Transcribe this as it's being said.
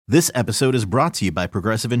This episode is brought to you by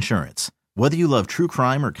Progressive Insurance. Whether you love true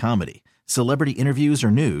crime or comedy, celebrity interviews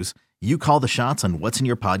or news, you call the shots on what's in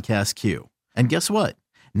your podcast queue. And guess what?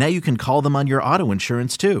 Now you can call them on your auto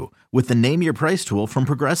insurance too with the Name Your Price tool from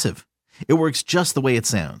Progressive. It works just the way it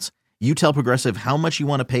sounds. You tell Progressive how much you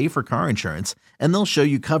want to pay for car insurance, and they'll show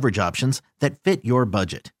you coverage options that fit your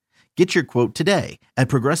budget. Get your quote today at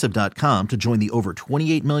Progressive.com to join the over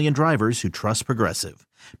 28 million drivers who trust Progressive.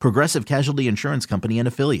 Progressive Casualty Insurance Company and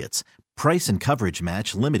Affiliates. Price and coverage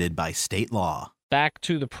match limited by state law. Back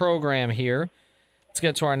to the program here. Let's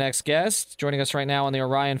get to our next guest. Joining us right now on the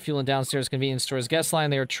Orion Fuel and Downstairs Convenience Stores guest line.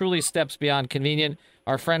 They are truly steps beyond convenient.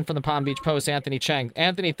 Our friend from the Palm Beach Post, Anthony Chiang.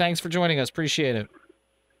 Anthony, thanks for joining us. Appreciate it.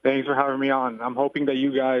 Thanks for having me on. I'm hoping that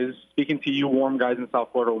you guys, speaking to you warm guys in South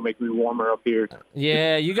Florida, will make me warmer up here.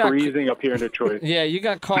 Yeah, you got freezing up here in Detroit. Yeah, you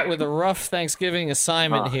got caught with a rough Thanksgiving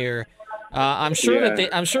assignment here. I'm sure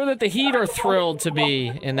that the Heat are thrilled to be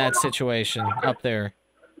in that situation up there.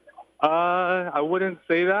 I wouldn't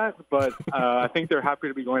say that, but I think they're happy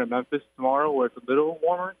to be going to Memphis tomorrow, where it's a little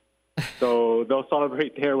warmer. So they'll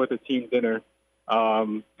celebrate there with a team dinner.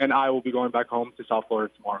 And I will be going back home to South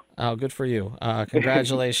Florida tomorrow. Oh, good for you.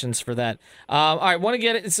 Congratulations for that. All right, want to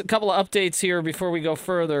get a couple of updates here before we go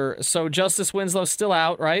further. So Justice Winslow's still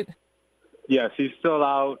out, right? Yes, he's still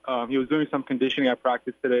out. He was doing some conditioning at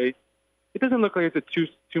practice today. It doesn't look like it's a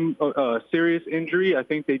too serious injury. I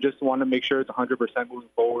think they just want to make sure it's 100% moving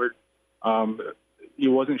forward. He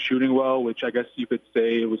wasn't shooting well, which I guess you could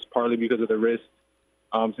say it was partly because of the wrist,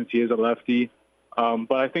 since he is a lefty.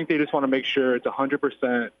 But I think they just want to make sure it's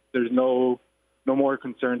 100%. There's no more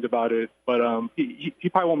concerns about it. But he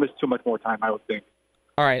probably won't miss too much more time, I would think.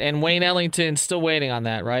 All right, and Wayne Ellington still waiting on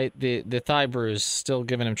that, right? The thigh bruise still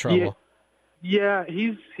giving him trouble. Yeah,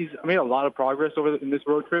 he's made a lot of progress in this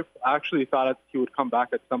road trip. I actually thought that he would come back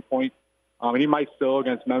at some point, and he might still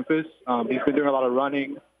against Memphis. He's been doing a lot of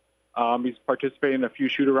running. He's participated in a few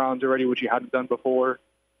shoot-arounds already, which he hadn't done before.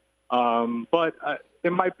 But they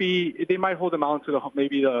might hold him out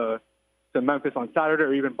to Memphis on Saturday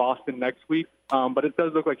or even Boston next week. But it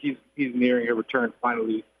does look like he's nearing a return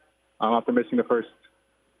finally after missing the first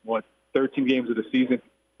 13 games of the season,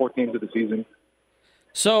 14 games of the season.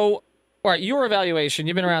 So, all right, your evaluation.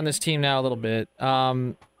 You've been around this team now a little bit,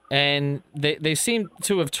 and they seem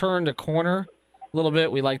to have turned a corner a little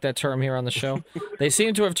bit. We like that term here on the show. They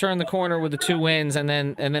seem to have turned the corner with the 2 wins, and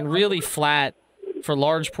then really flat for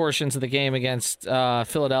large portions of the game against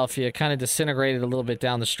Philadelphia, kind of disintegrated a little bit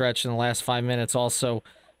down the stretch in the last 5 minutes also.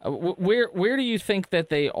 Where do you think that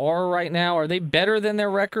they are right now? Are they better than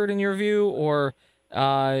their record in your view, or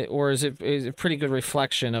is it a pretty good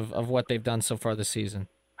reflection of what they've done so far this season?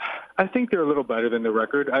 I think they're a little better than the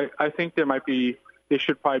record. I think they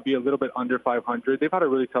should probably be a little bit under 500. They've had a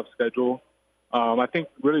really tough schedule. I think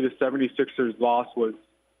really the 76ers loss was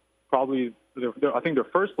probably their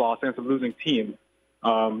first loss against a losing team.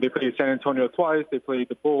 They played San Antonio twice. They played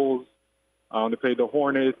the Bulls. They played the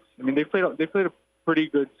Hornets. I mean, they played a pretty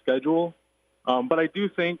good schedule. But I do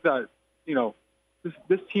think that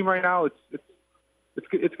this team right now it's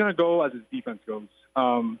going to go as its defense goes.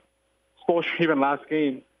 Spoelstra, even last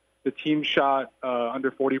game, the team shot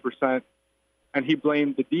under 40%, and he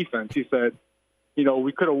blamed the defense. He said,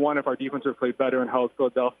 we could have won if our defense had played better and held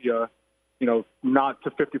Philadelphia, not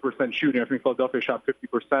to 50% shooting. I think Philadelphia shot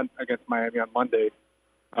 50% against Miami on Monday.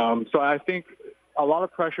 So I think a lot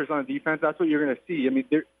of pressures on defense. That's what you're going to see. I mean,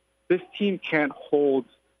 this team can't hold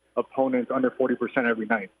opponents under 40% every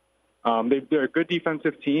night. They're a good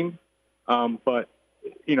defensive team, but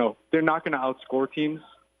they're not going to outscore teams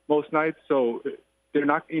most nights. So they're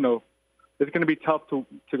not. It's going to be tough to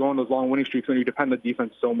go on those long winning streaks when you depend on the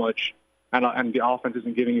defense so much, and the offense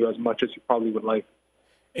isn't giving you as much as you probably would like.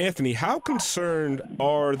 Anthony, how concerned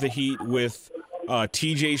are the Heat with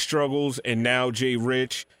TJ struggles and now Jay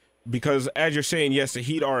Rich? Because as you're saying, yes, the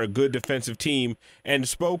Heat are a good defensive team, and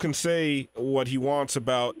Spo can say what he wants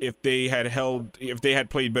about if they had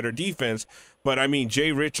played better defense. But I mean,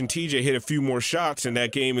 Jay Rich and TJ hit a few more shots, and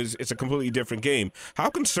that game it's a completely different game. How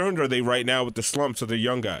concerned are they right now with the slumps of the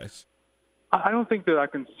young guys? I don't think they're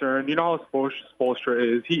that concerned. You know how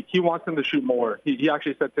Skolnick is. He wants them to shoot more. He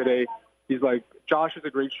actually said today, he's like, Josh is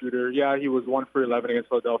a great shooter. Yeah, he was 1 for 11 against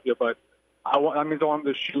Philadelphia, but that means I want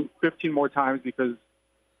him to shoot 15 more times because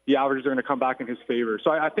the averages are going to come back in his favor.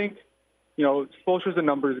 So I think, Skolnick's a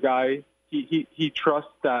numbers guy. He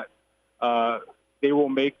trusts that they will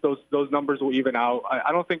make those numbers will even out.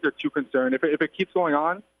 I don't think they're too concerned. If it keeps going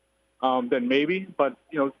on, then maybe. But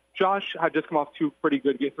Josh had just come off 3 pretty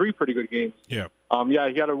good games. Yeah.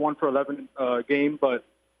 He had a 1 for 11 game, but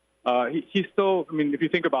he's still. I mean, if you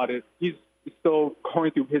think about it, he's still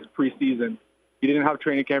going through his preseason. He didn't have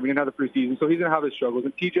training camp. He didn't have the preseason, so he's going to have his struggles.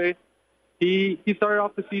 And TJ, he started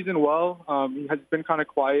off the season well. He has been kind of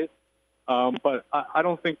quiet, but I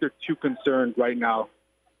don't think they're too concerned right now.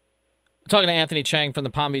 Talking to Anthony Chiang from the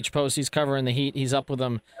Palm Beach Post. He's covering the Heat. He's up with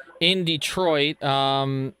them in Detroit.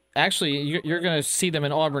 Actually, you're going to see them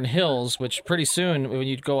in Auburn Hills, which pretty soon, when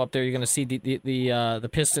you go up there, you're going to see the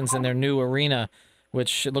Pistons in their new arena,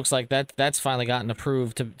 which it looks like that's finally gotten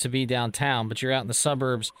approved to be downtown. But you're out in the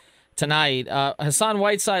suburbs tonight. Hassan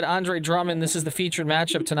Whiteside, Andre Drummond, this is the featured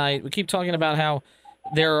matchup tonight. We keep talking about how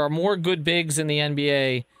there are more good bigs in the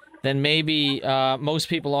NBA than maybe most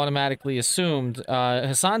people automatically assumed.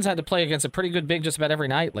 Hassan's had to play against a pretty good big just about every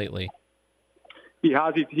night lately. He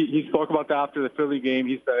has. He spoke about that after the Philly game.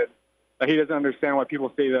 He said that he doesn't understand why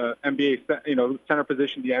people say the NBA, center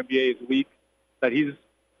position, the NBA is weak. That he's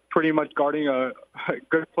pretty much guarding a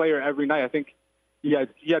good player every night. I think he had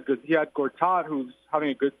Gortat, who's having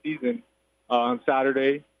a good season on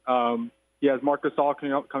Saturday. He has Marc Gasol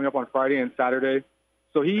coming up on Friday and Saturday.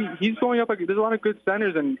 So he's going up. There's a lot of good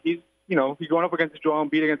centers, and he's going up against Joel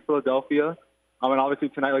Embiid against Philadelphia, and obviously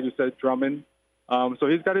tonight, like you said, Drummond. So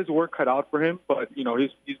he's got his work cut out for him, but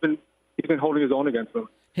he's been holding his own against them.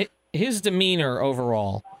 His demeanor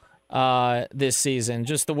overall this season,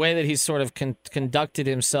 just the way that he's sort of conducted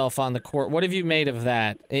himself on the court. What have you made of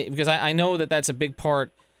that? Because I know that that's a big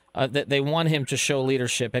part that they want him to show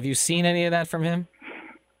leadership. Have you seen any of that from him?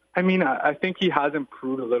 I mean, I think he has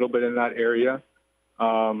improved a little bit in that area,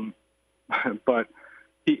 but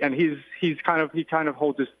he kind of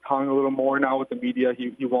holds his tongue a little more now with the media.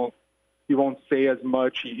 He won't say as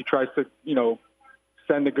much. He tries to,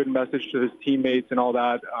 send a good message to his teammates and all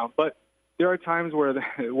that. But there are times where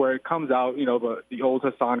it comes out, the old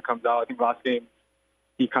Hassan comes out. I think last game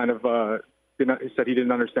he kind of said he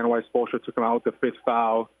didn't understand why Spoelstra took him out with the fifth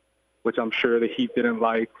foul, which I'm sure the Heat didn't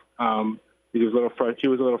like. He was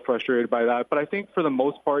a little frustrated by that. But I think for the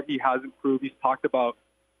most part he has improved. He's talked about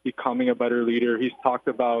becoming a better leader. He's talked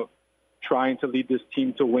about trying to lead this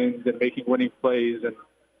team to wins and making winning plays. And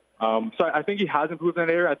so I think he has improved in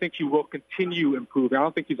that area. I think he will continue improving. I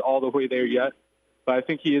don't think he's all the way there yet, but I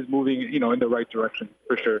think he is moving, in the right direction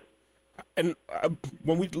for sure. And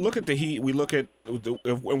when we look at the Heat, when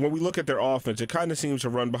we look at their offense, it kind of seems to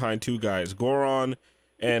run behind two guys, Goran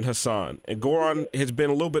and Hassan. And Goran has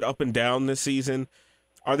been a little bit up and down this season.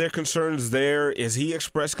 Are there concerns there? Is he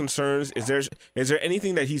expressed concerns? Is there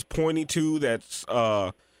anything that he's pointing to that's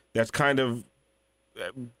kind of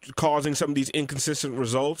causing some of these inconsistent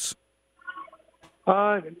results?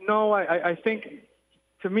 No, I think,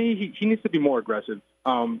 to me, he needs to be more aggressive.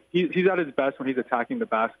 He's at his best when he's attacking the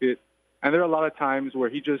basket, and there are a lot of times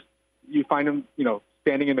where you find him,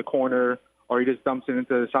 standing in the corner, or he just dumps it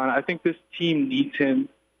into the sun. I think this team needs him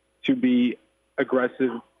to be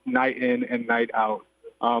aggressive night in and night out.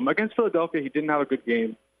 Against Philadelphia, he didn't have a good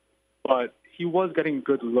game, but he was getting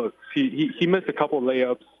good looks. He missed a couple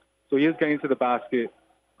layups, so he is getting to the basket.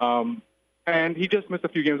 And he just missed a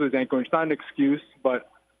few games with his ankle. It's not an excuse, but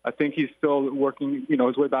I think he's still working,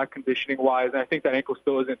 his way back conditioning-wise. And I think that ankle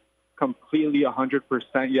still isn't completely 100%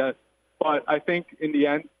 yet. But I think in the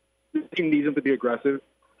end, this team needs him to be aggressive.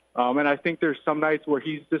 And I think there's some nights where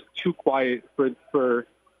he's just too quiet for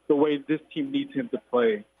the way this team needs him to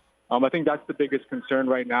play. I think that's the biggest concern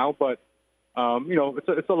right now. But,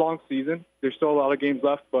 it's a long season. There's still a lot of games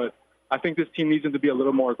left, but I think this team needs him to be a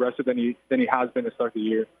little more aggressive than he has been to start the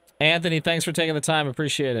year. Anthony, thanks for taking the time.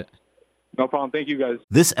 Appreciate it. No problem. Thank you, guys.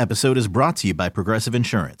 This episode is brought to you by Progressive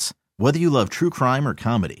Insurance. Whether you love true crime or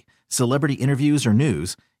comedy, celebrity interviews or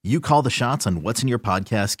news, you call the shots on what's in your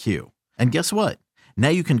podcast queue. And guess what? Now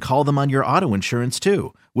you can call them on your auto insurance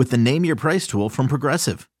too with the Name Your Price tool from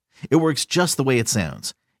Progressive. It works just the way it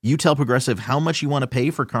sounds. You tell Progressive how much you want to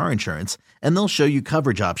pay for car insurance, and they'll show you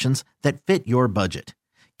coverage options that fit your budget.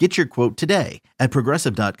 Get your quote today at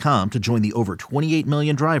Progressive.com to join the over 28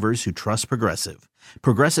 million drivers who trust Progressive.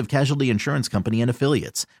 Progressive Casualty Insurance Company and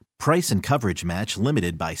Affiliates. Price and coverage match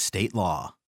limited by state law.